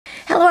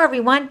Hello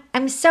everyone,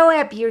 I'm so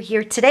happy you're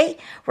here today.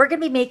 We're going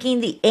to be making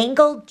the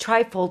angled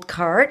trifold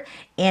card,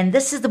 and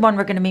this is the one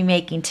we're going to be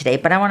making today,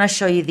 but I want to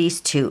show you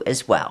these two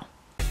as well.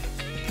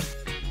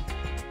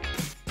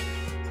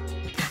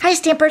 Hi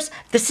Stampers,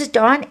 this is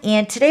Dawn,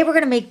 and today we're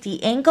going to make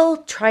the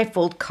angled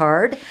trifold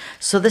card.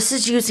 So this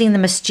is using the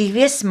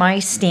Mischievous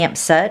Mice stamp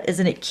set,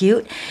 isn't it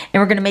cute? And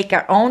we're going to make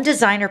our own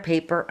designer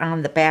paper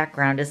on the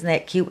background, isn't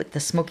that cute, with the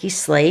smoky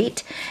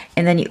slate?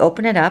 And then you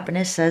open it up and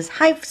it says,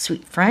 "Hi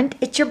sweet friend,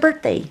 it's your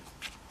birthday."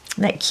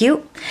 Isn't that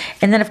cute?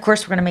 And then of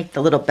course we're going to make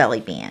the little belly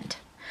band.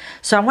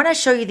 So I want to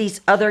show you these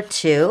other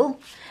two.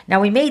 Now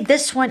we made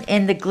this one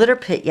in the glitter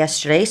pit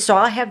yesterday, so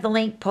I'll have the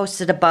link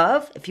posted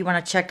above if you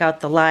want to check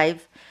out the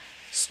live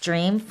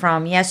stream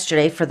from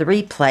yesterday for the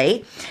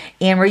replay.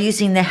 And we're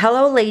using the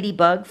Hello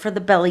Ladybug for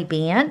the belly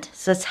band. It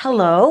says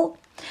hello.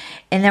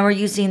 And then we're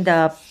using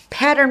the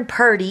Pattern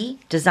Party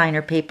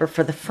designer paper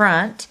for the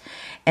front.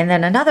 And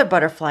then another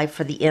butterfly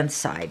for the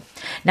inside.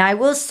 Now I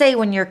will say,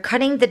 when you're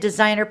cutting the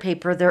designer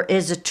paper, there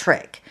is a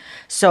trick.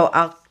 So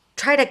I'll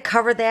try to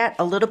cover that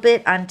a little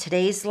bit on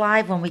today's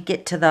live when we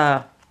get to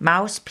the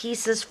mouse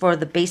pieces for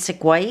the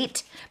basic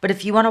white. But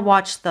if you want to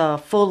watch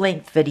the full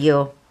length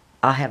video,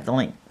 I'll have the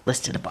link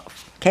listed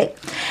above. Okay,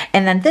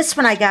 and then this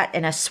one I got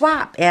in a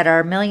swap at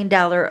our $1 Million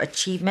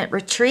Achievement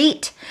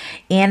Retreat,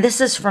 and this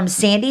is from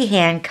Sandy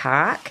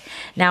Hancock.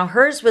 Now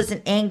hers was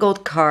an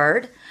angled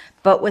card,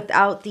 but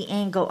without the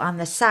angle on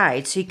the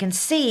side. So you can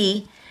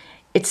see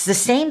it's the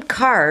same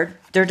card,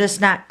 they're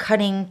just not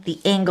cutting the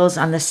angles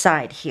on the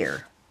side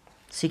here.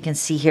 So you can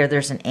see here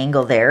there's an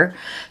angle there.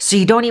 So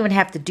you don't even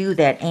have to do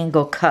that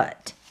angle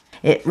cut.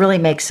 It really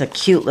makes a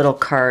cute little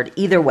card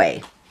either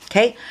way.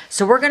 Okay,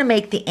 so we're going to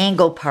make the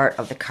angle part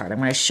of the card. I'm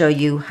going to show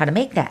you how to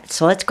make that.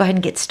 So let's go ahead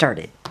and get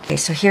started. Okay,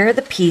 so here are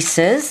the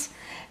pieces.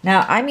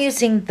 Now I'm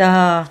using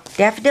the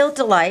Daffodil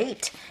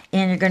Delight,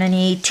 and you're going to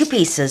need two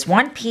pieces.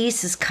 One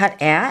piece is cut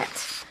at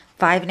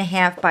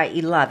 5.5 by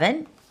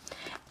 11,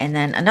 and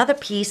then another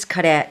piece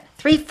cut at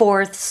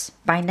 3/4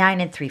 by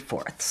 9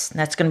 3/4.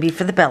 That's going to be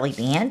for the belly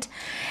band.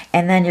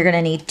 And then you're going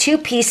to need two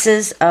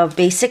pieces of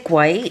basic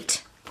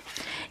white,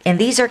 and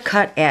these are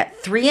cut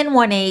at 3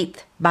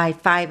 1/8 by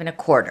 5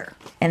 1/4.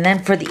 And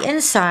then for the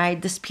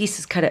inside, this piece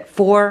is cut at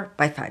 4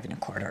 by 5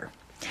 1/4.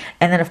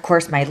 And then of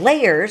course my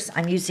layers,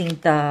 I'm using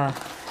the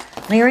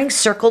layering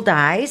circle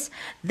dies.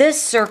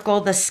 This circle,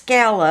 the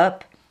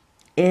scallop,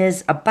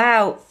 is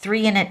about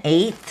 3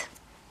 1/8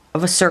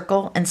 of a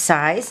circle in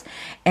size.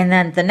 And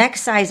then the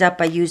next size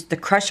up, I used the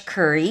crushed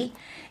curry.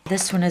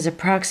 This one is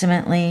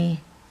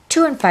approximately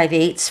 2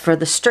 5/8 for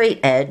the straight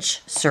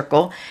edge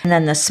circle. And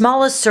then the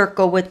smallest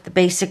circle with the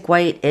basic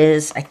white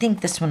is, I think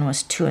this one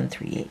was 2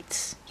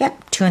 3/8.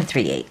 Yep, 2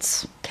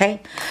 3/8. Okay,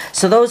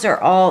 so those are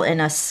all in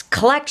a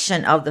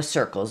collection of the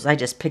circles. I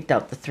just picked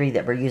out the 3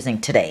 that we're using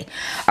today.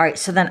 All right,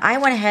 so then I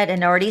went ahead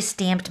and already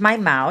stamped my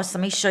mouse.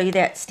 Let me show you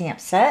that stamp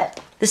set.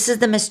 This is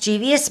the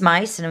Mischievous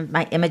Mice, and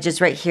my image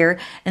is right here.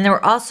 And then we're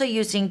also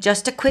using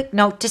just a quick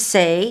note to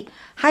say,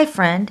 "Hi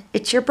friend,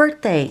 it's your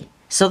birthday."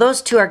 So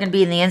those two are going to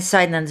be in the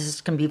inside, and then this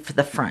is going to be for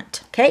the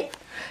front. Okay,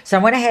 so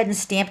I went ahead and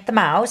stamped the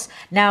mouse.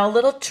 Now a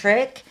little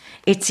trick,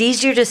 it's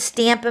easier to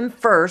stamp him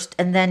first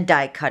and then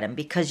die cut him,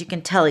 because you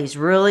can tell he's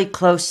really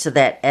close to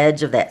that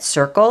edge of that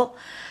circle.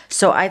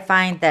 So I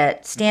find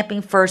that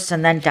stamping first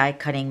and then die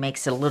cutting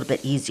makes it a little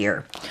bit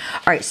easier.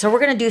 All right, so we're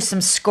going to do some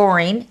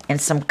scoring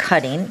and some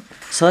cutting.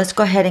 So let's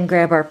go ahead and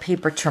grab our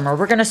paper trimmer.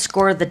 We're going to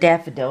score the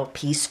daffodil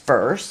piece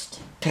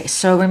first. Okay,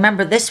 so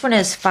remember this one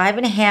is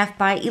 5.5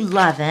 by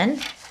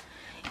 11.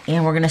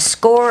 And we're going to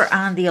score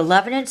on the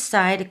 11-inch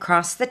side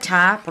across the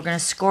top. We're going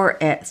to score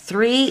at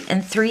 3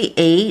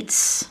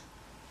 3/8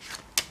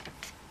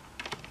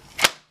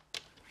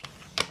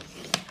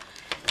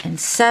 and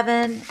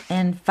 7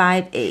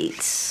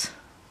 5/8.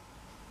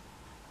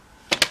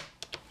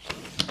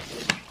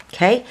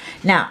 Okay,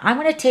 now I'm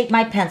going to take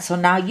my pencil.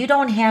 Now you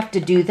don't have to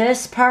do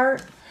this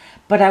part,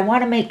 but I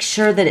want to make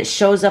sure that it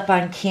shows up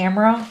on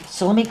camera.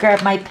 So let me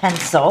grab my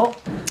pencil.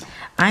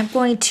 I'm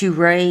going to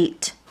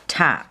write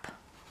top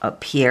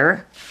up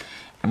here.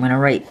 I'm going to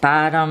write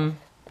bottom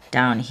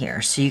down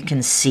here so you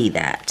can see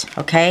that.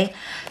 Okay,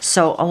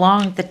 so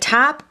along the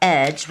top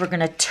edge, we're going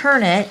to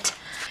turn it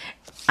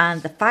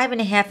on the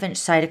 5.5-inch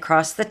side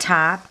across the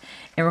top,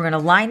 and we're going to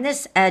line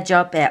this edge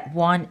up at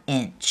 1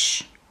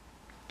 inch.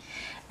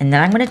 And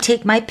then I'm going to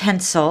take my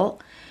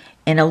pencil,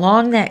 and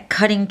along that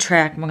cutting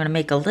track, we're going to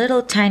make a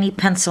little tiny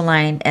pencil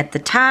line at the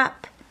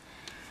top,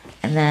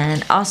 and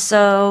then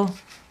also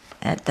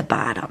at the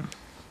bottom.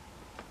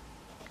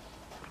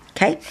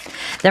 Okay,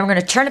 then we're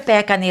going to turn it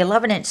back on the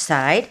 11-inch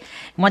side.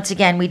 Once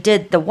again, we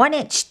did the 1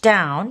 inch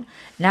down.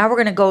 Now we're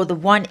going to go the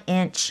 1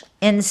 inch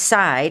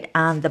inside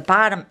on the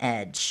bottom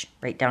edge.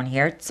 Right down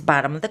here, it's the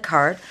bottom of the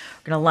card.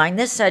 We're going to line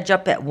this edge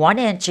up at 1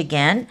 inch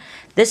again.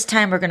 This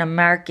time we're going to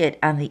mark it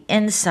on the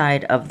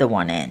inside of the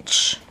 1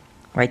 inch.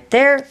 Right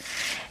there.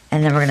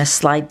 And then we're going to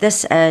slide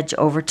this edge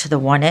over to the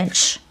 1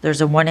 inch.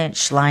 There's a 1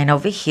 inch line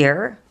over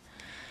here.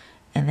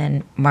 And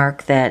then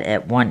mark that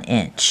at 1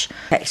 inch.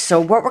 Okay, so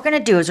what we're going to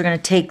do is we're going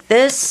to take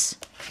this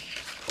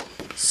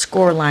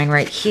score line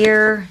right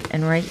here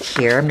and right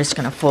here. I'm just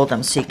going to fold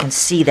them so you can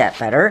see that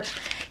better.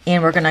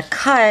 And we're going to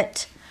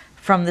cut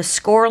from the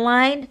score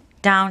line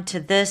down to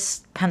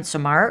this pencil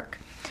mark,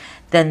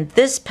 then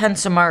this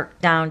pencil mark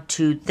down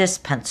to this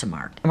pencil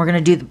mark. And we're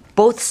going to do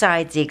both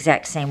sides the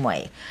exact same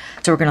way.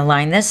 So we're going to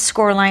line this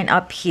score line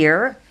up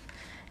here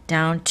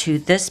down to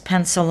this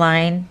pencil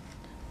line,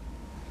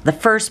 the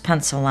first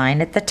pencil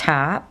line at the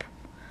top.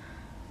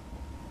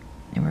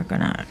 And we're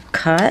going to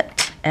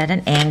cut at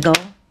an angle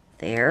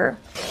there.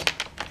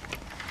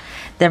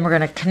 Then we're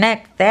going to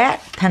connect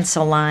that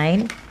pencil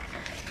line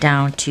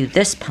down to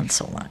this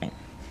pencil line.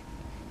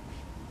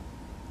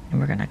 And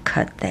we're going to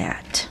cut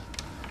that.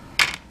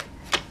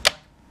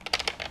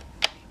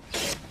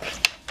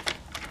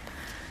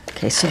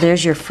 Okay, so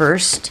there's your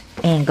first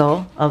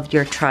angle of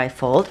your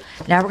trifold.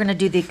 Now we're going to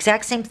do the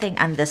exact same thing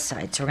on this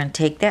side. So we're going to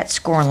take that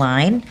score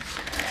line,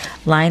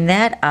 line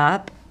that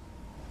up,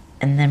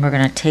 and then we're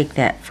going to take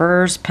that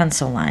first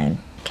pencil line.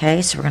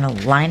 Okay, so we're going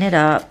to line it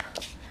up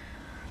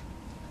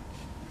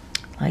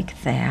like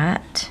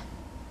that.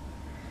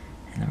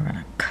 And then we're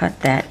going to cut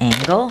that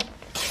angle.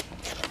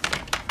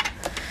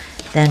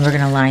 Then we're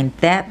going to line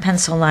that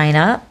pencil line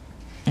up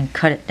and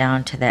cut it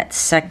down to that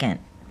second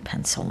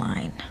pencil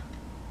line.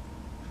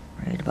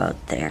 Right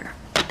about there.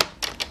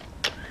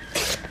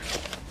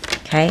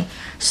 Okay,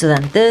 so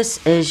then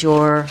this is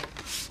your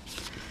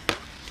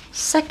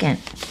second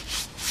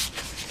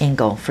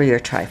angle for your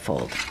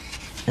trifold.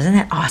 Isn't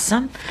that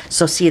awesome?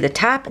 So see the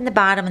top and the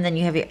bottom, and then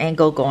you have your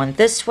angle going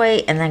this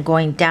way and then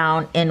going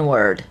down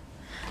inward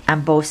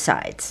on both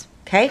sides.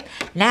 Okay,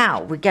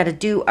 now we got to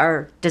do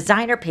our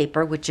designer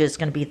paper, which is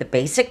going to be the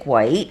basic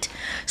white.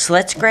 So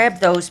let's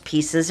grab those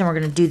pieces and we're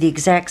going to do the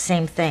exact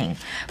same thing.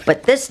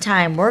 But this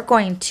time we're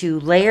going to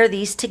layer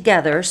these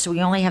together, so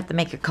we only have to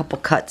make a couple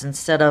cuts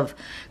instead of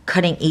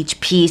cutting each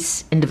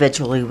piece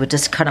individually. We'll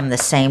just cut them the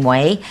same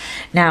way.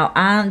 Now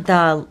on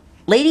the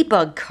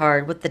Ladybug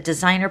card with the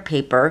designer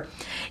paper,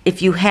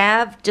 if you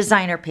have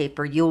designer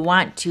paper, you'll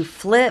want to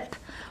flip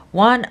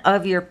one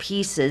of your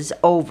pieces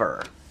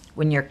over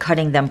when you're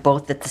cutting them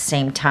both at the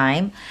same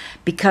time,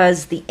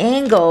 because the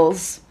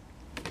angles,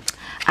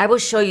 I will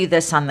show you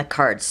this on the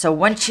card. So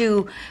once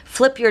you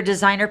flip your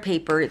designer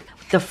paper,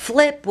 the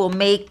flip will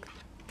make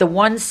the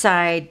one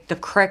side the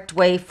correct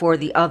way for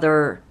the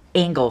other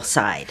angle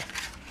side.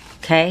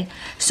 Okay,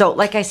 so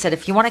like I said,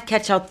 if you want to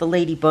catch out the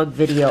Ladybug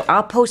video,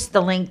 I'll post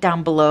the link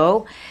down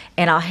below,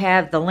 and I'll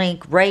have the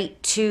link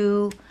right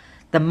to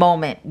the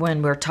moment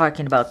when we're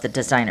talking about the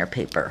designer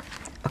paper.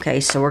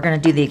 Okay, so we're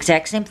going to do the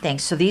exact same thing.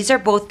 So these are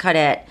both cut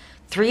at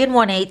 3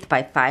 1/8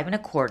 by 5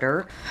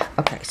 1/4.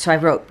 Okay, so I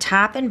wrote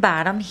top and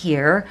bottom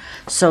here.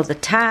 So the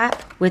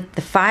top with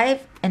the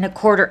 5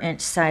 1/4 inch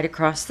side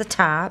across the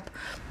top.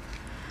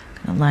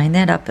 I'm going to line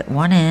that up at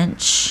 1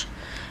 inch.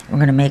 We're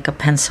going to make a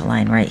pencil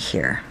line right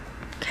here.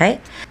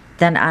 Okay,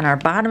 then on our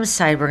bottom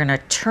side, we're going to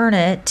turn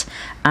it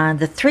on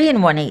the 3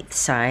 1/8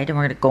 side, and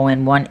we're going to go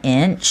in 1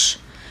 inch.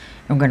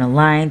 I'm going to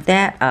line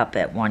that up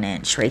at 1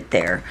 inch right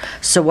there.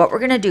 So what we're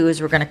going to do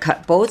is we're going to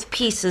cut both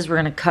pieces. We're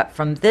going to cut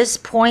from this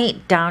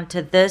point down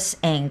to this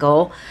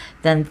angle,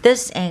 then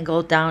this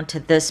angle down to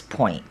this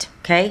point.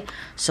 Okay,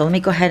 so let me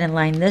go ahead and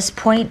line this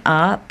point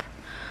up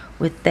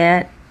with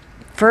that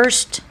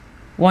first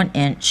 1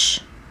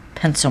 inch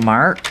pencil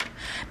mark.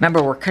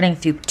 Remember, we're cutting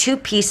through 2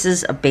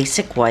 pieces of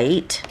basic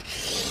white.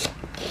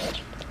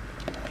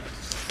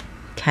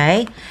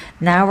 Okay,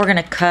 now we're going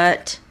to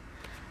cut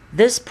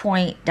this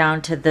point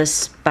down to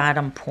this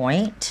bottom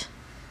point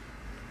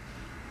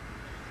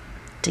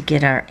to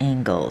get our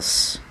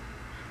angles.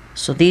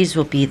 So these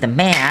will be the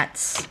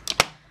mats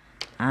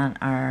on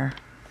our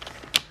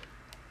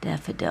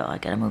daffodil. I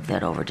gotta move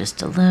that over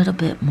just a little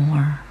bit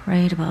more,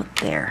 right about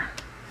there.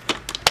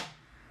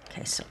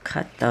 Okay, so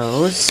cut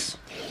those.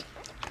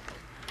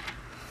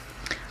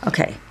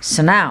 Okay,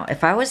 so now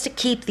if I was to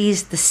keep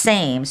these the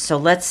same, so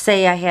let's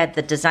say I had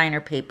the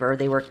designer paper,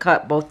 they were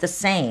cut both the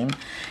same,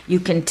 you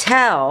can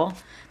tell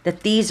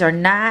that these are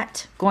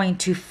not going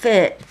to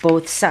fit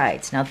both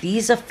sides. Now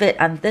these will fit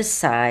on this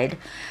side,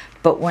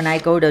 but when I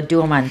go to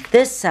do them on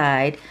this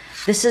side,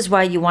 this is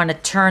why you want to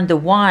turn the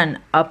one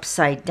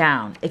upside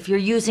down. If you're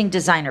using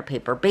designer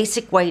paper,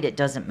 basic white, it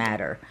doesn't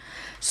matter.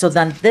 So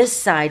then this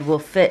side will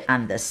fit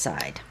on this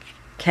side,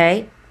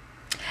 okay?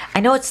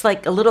 I know it's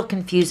like a little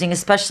confusing,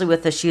 especially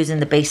with us using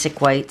the basic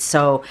white,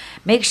 so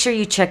make sure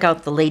you check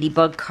out the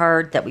Ladybug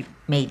card that we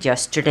made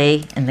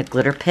yesterday in the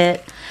glitter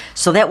pit.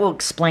 So that will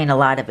explain a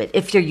lot of it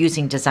if you're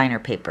using designer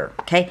paper,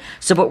 okay?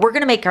 So, but we're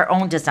going to make our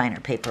own designer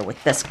paper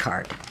with this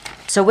card.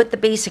 So with the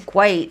basic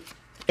white,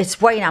 it's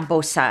white on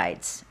both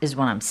sides, is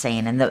what I'm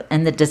saying.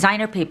 And the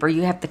designer paper,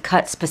 you have to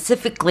cut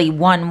specifically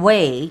one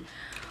way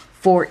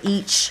for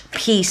each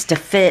piece to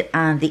fit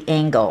on the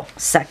angle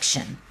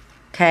section,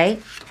 okay?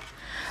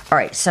 All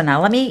right, so now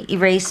let me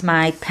erase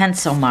my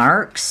pencil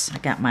marks. I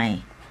got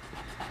my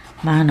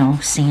mono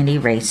sand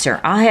eraser.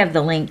 I'll have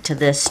the link to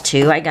this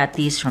too. I got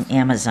these from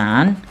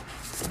Amazon.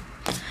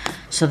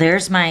 So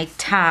there's my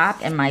top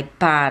and my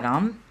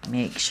bottom.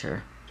 Make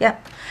sure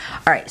Yep.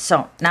 All right,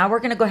 so now we're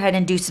going to go ahead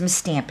and do some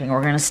stamping.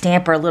 We're going to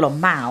stamp our little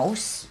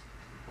mouse.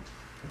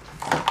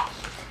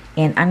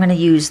 And I'm going to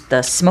use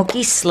the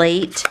Smoky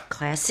Slate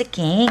Classic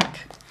ink.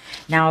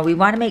 Now we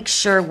want to make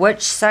sure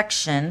which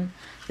section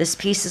this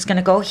piece is going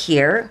to go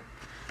here.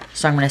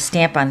 So I'm going to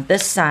stamp on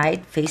this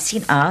side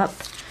facing up.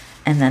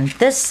 And then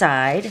this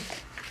side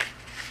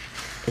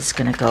is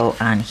going to go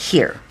on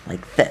here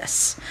like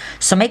this.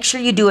 So make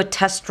sure you do a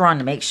test run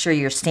to make sure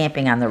you're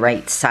stamping on the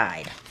right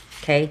side.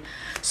 Okay,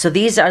 so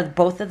these are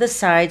both of the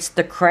sides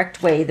the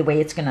correct way, the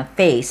way it's going to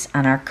face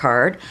on our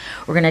card.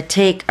 We're going to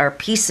take our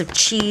piece of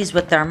cheese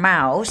with our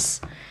mouse,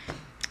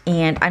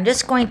 and I'm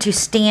just going to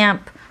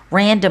stamp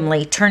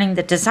randomly, turning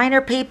the designer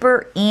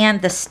paper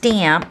and the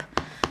stamp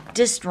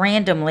just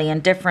randomly in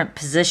different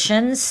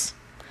positions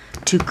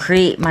to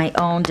create my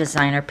own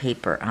designer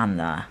paper on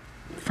the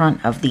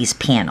front of these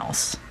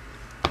panels.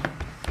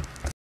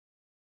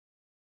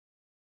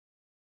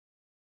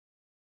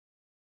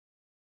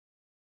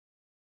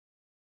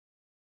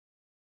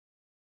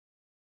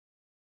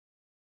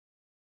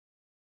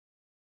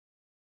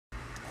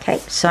 Okay,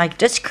 so I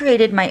just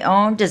created my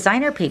own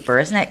designer paper.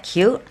 Isn't that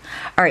cute?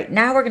 All right,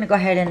 now we're going to go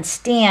ahead and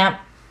stamp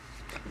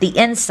the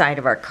inside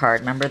of our card.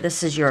 Remember,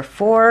 this is your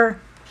 4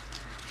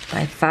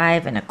 by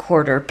 5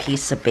 1/4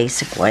 piece of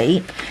basic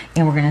white.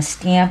 And we're going to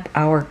stamp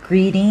our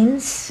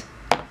greetings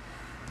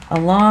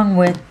along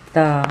with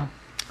the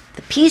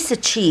piece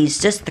of cheese,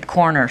 just the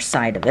corner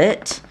side of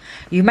it.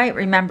 You might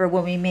remember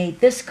when we made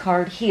this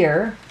card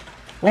here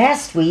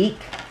last week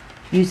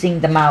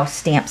using the mouse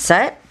stamp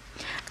set.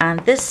 On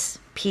this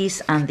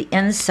piece on the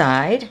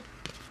inside,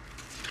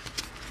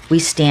 we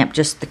stamp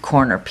just the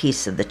corner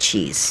piece of the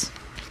cheese.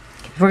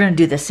 We're going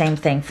to do the same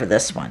thing for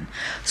this one.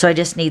 So I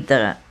just need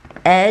the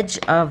edge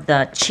of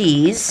the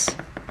cheese.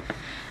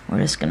 We're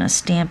just going to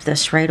stamp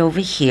this right over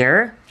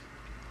here.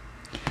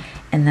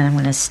 And then I'm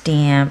going to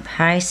stamp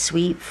Hi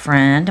Sweet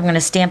Friend. I'm going to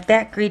stamp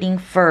that greeting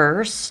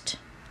first.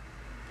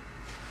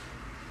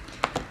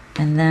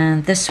 And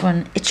then this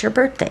one, It's Your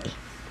Birthday.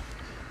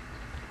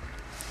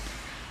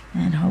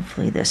 And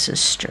hopefully this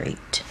is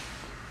straight.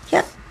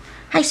 Yep.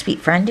 Hi, sweet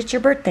friend. It's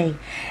your birthday.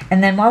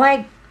 And then while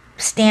I'm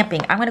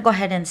stamping, I'm going to go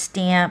ahead and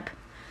stamp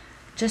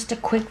just a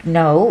quick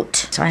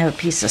note. So I have a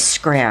piece of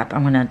scrap.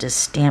 I'm going to just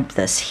stamp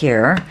this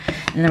here.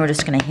 And then we're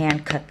just going to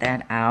hand cut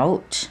that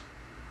out.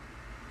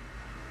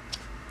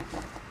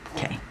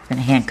 Okay. I'm going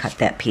to hand cut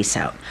that piece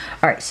out.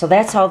 All right. So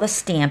that's all the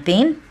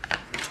stamping.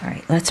 All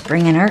right, let's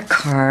bring in our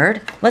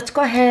card. Let's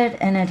go ahead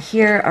and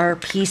adhere our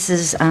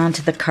pieces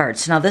onto the card.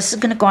 So now this is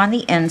going to go on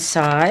the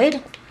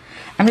inside.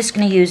 I'm just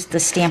going to use the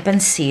Stampin'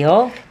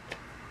 Seal,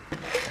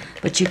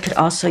 but you could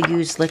also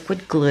use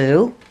liquid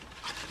glue.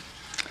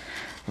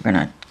 We're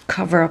going to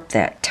cover up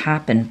that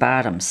top and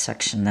bottom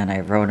section that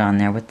I wrote on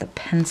there with the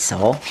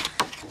pencil.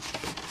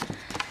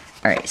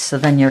 All right, so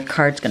then your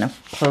card's going to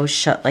close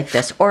shut like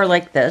this or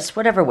like this,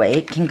 whatever way.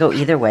 It can go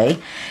either way.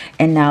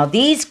 And now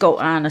these go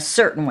on a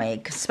certain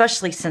way,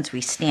 especially since we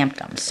stamped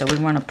them. So we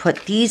want to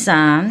put these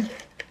on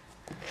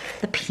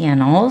the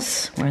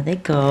panels where they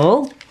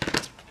go.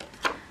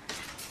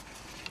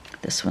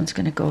 This one's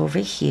going to go over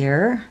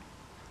here.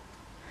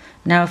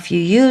 Now if you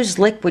use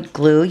liquid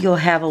glue, you'll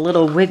have a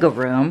little wiggle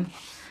room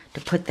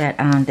to put that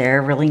on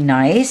there really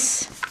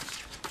nice.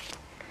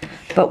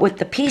 But with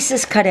the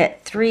pieces cut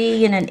at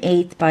 3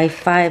 1/8 by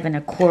 5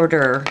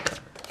 1/4,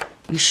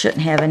 you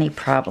shouldn't have any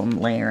problem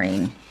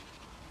layering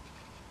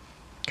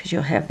because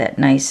you'll have that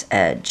nice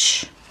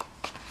edge.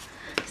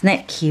 Isn't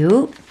that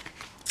cute?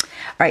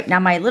 All right,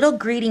 now my little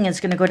greeting is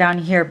going to go down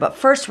here, but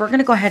first we're going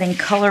to go ahead and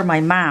color my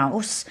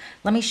mouse.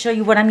 Let me show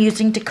you what I'm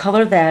using to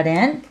color that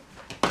in.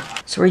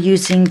 So we're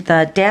using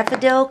the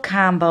Daffodil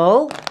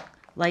Combo,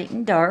 light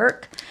and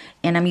dark,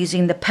 and I'm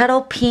using the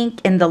Petal Pink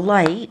in the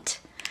light,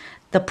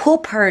 the Pool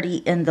Party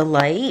in the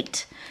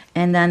light,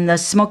 and then the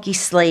Smoky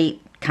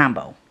Slate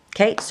Combo.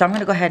 Okay, so I'm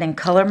going to go ahead and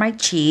color my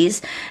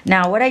cheese.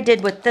 Now what I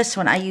did with this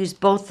one, I used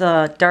both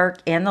the dark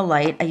and the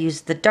light. I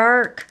used the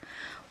dark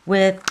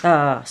with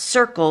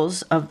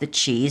circles of the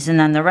cheese, and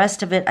then the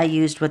rest of it I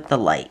used with the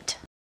light.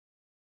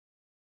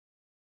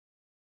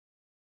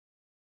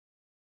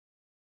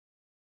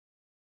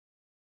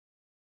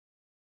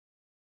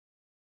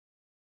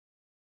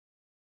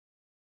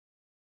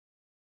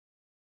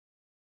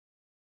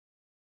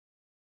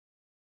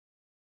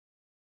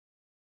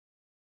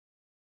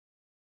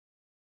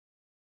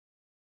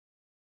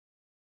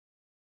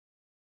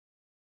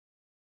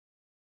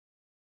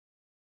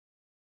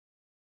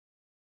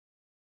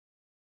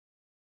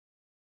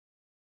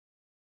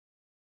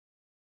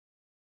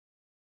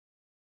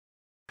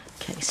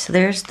 Okay, so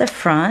there's the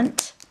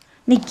front.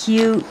 Isn't he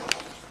cute?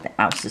 The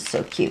mouse is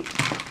so cute.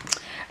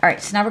 All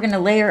right, so now we're going to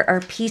layer our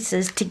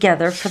pieces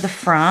together for the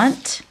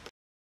front.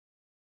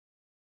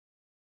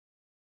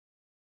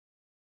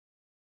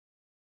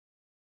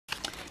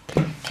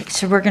 Okay,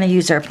 so we're going to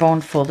use our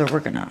bone folder. We're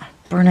going to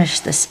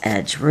burnish this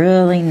edge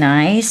really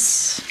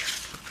nice.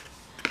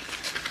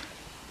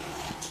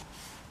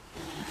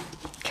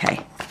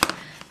 Okay,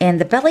 and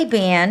the belly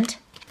band,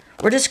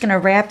 we're just going to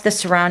wrap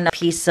this around a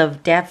piece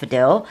of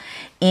daffodil,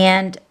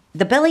 and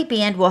the belly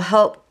band will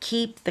help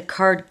keep the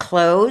card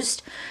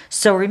closed.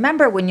 So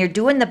remember, when you're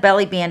doing the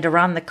belly band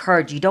around the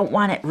card, you don't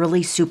want it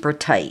really super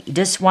tight. You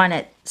just want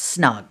it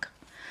snug.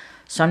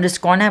 So I'm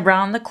just going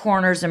around the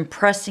corners and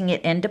pressing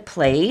it into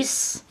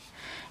place.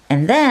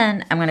 And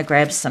then I'm going to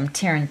grab some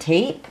tear and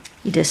tape.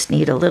 You just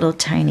need a little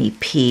tiny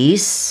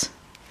piece.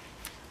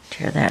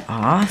 Tear that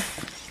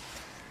off.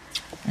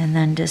 And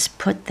then just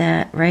put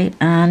that right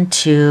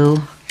onto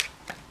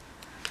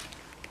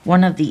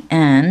one of the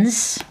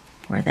ends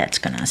where that's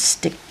going to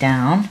stick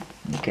down.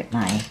 Let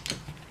me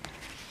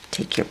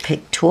take your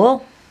pick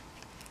tool.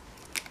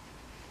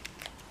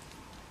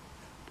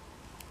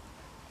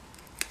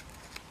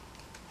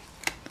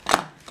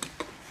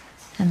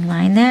 And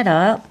line that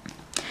up.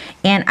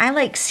 And I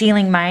like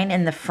sealing mine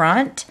in the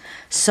front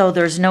so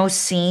there's no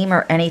seam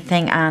or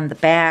anything on the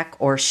back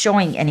or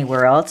showing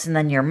anywhere else, and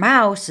then your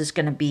mouse is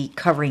going to be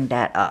covering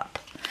that up.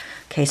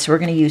 Okay, so we're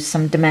going to use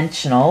some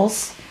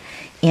dimensionals,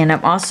 and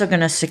I'm also going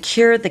to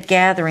secure the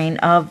gathering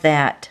of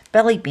that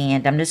belly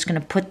band. I'm just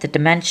going to put the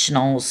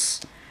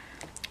dimensionals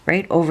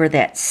right over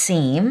that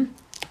seam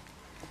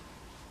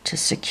to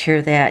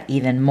secure that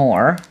even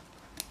more.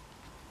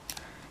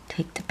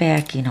 Take the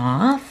backing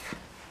off.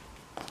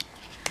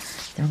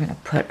 Then we're going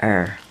to put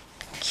our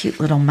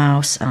cute little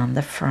mouse on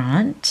the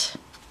front.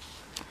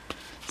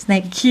 Isn't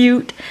that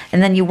cute?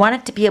 And then you want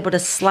it to be able to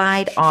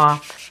slide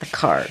off the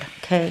card,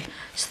 okay?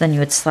 So then you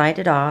would slide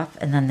it off,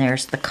 and then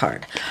there's the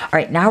card. All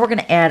right, now we're going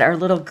to add our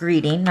little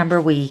greeting. Remember,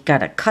 we got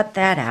to cut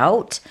that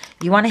out.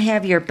 You want to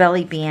have your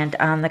belly band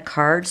on the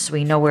card so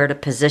we know where to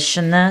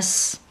position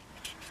this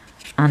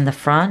on the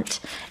front.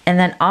 And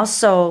then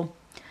also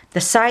the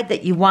side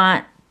that you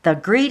want the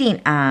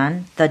greeting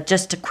on,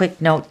 just a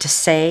quick note to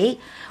say,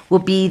 will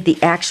be the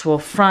actual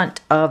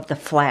front of the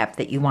flap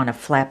that you want to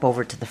flap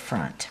over to the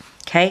front.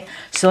 Okay,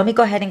 so let me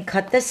go ahead and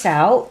cut this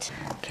out.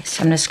 Okay,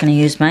 so I'm just going to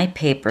use my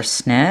paper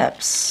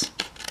snips.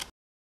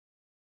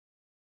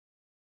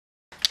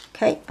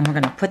 Okay, and we're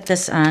going to put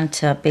this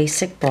onto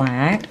basic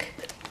black.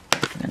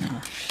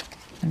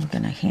 I'm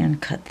going to hand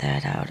cut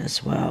that out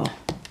as well.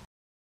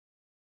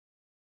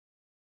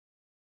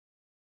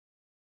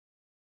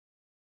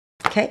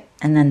 Okay,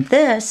 and then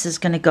this is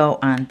going to go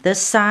on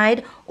this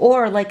side,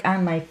 or like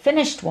on my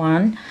finished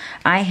one,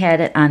 I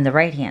had it on the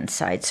right-hand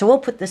side. So we'll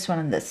put this one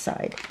on this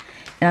side.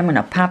 And I'm going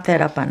to pop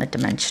that up on a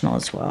dimensional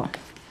as well.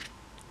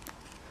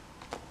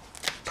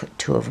 Put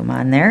two of them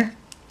on there.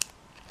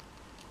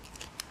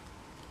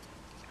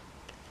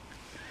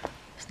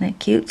 Isn't that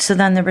cute? So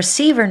then the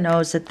receiver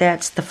knows that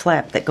that's the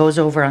flap that goes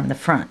over on the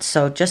front.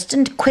 So just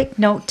a quick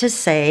note to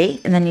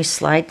say, and then you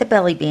slide the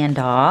belly band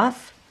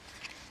off.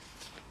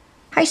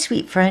 Hi,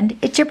 sweet friend,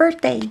 it's your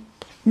birthday. Isn't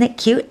that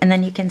cute? And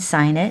then you can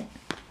sign it.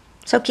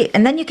 So cute.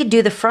 And then you could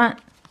do the front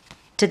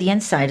to the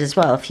inside as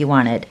well if you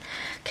wanted.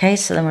 Okay,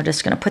 so then we're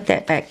just going to put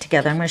that back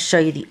together. I'm going to show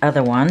you the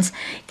other ones.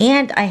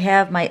 And I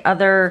have my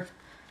other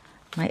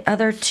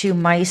two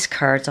mice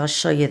cards. I'll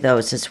show you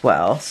those as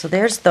well. So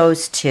there's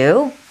those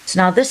two. So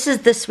now this is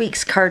this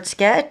week's card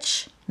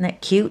sketch. Isn't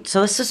that cute?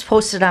 So this was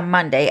posted on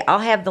Monday. I'll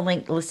have the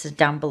link listed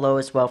down below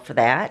as well for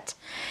that.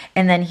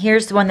 And then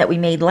here's the one that we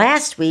made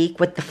last week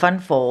with the fun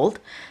fold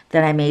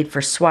that I made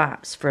for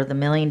swaps for the $1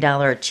 Million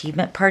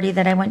Achievement Party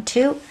that I went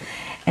to.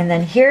 And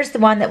then here's the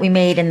one that we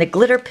made in the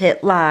Glitter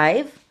Pit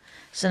Live.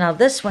 So now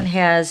this one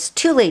has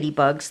two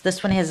ladybugs.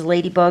 This one has a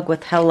ladybug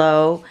with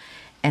hello,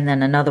 and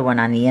then another one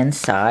on the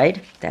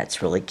inside.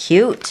 That's really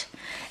cute.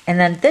 And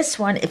then this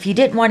one, if you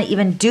didn't want to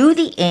even do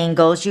the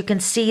angles, you can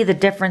see the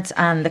difference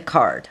on the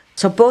card.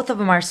 So both of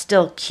them are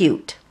still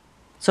cute.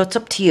 So it's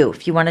up to you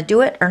if you want to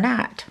do it or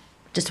not.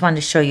 Just wanted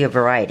to show you a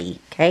variety,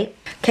 okay?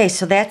 Okay,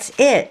 so that's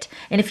it.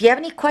 And if you have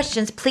any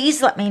questions,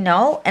 please let me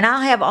know, and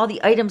I'll have all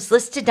the items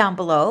listed down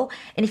below.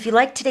 And if you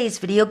liked today's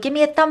video, give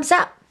me a thumbs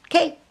up.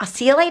 Okay, I'll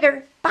see you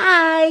later.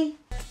 Bye.